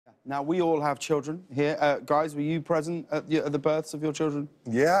Now, we all have children here. Guys, were you present at the births of your children?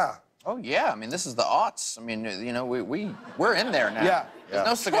 Yeah. Oh, yeah. I mean, this is the aughts. I mean, you know, we're in there now. Yeah. There's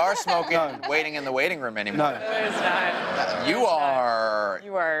no cigar smoking and waiting in the waiting room anymore. No. There's not. You are...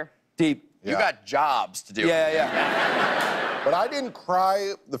 You are... Deep. You got jobs to do. Yeah. But I didn't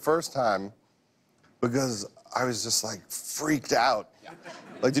cry the first time because I was just, like, freaked out. Yeah.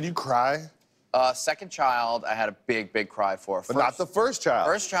 Like, did you cry? Second child, I had a big, big cry for. But not the first child.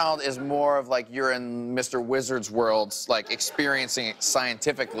 First child is more of like you're in Mr. Wizard's world, like experiencing it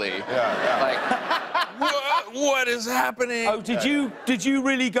scientifically. Yeah. Like, what is happening? Oh, did you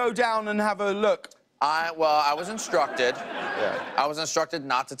really go down and have a look? Well, I was instructed. Yeah. I was instructed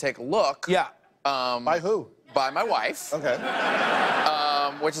not to take a look. Yeah. By who? By my wife. Okay.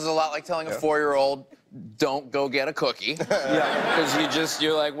 Which is a lot like telling a 4-year-old, don't go get a cookie. Yeah. Because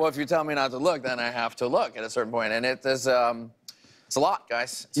you're like, well, if you tell me not to look, then I have to look at a certain point. And it's a lot,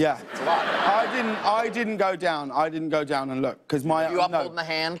 guys. It's a lot. I didn't go down. I didn't go down and look because my you up holding the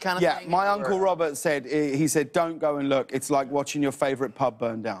hand kind of thing? Yeah, my Uncle Robert said he said don't go and look. It's like watching your favorite pub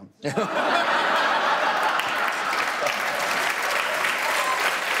burn down.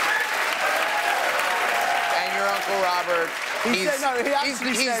 Robert,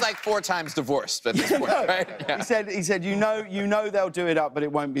 he's like 4 times divorced at this point, right? Yeah. He said, you know they'll do it up, but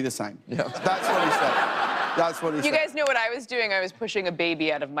it won't be the same. Yeah. That's what he said. That's what he said. You guys know what I was doing? I was pushing a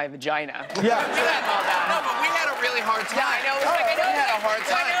baby out of my vagina. Yeah. You guys all that. No, but we had a really hard time. Yeah, I know. It was like, we had a hard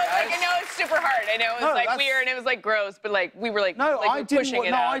time. I know it's super hard. I know it was like weird and it was like gross, but like we were like, pushing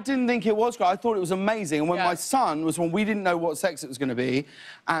it out. I didn't think it was great. I thought it was amazing. And when my son was when we didn't know what sex it was going to be,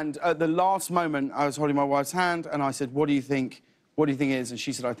 and at the last moment I was holding my wife's hand and I said, "What do you think? What do you think it is?" And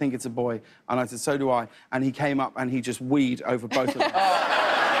she said, "I think it's a boy." And I said, "So do I." And he came up and he just weed over both of them.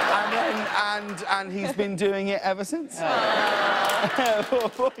 And he's been doing it ever since. 4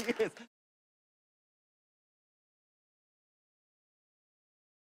 years.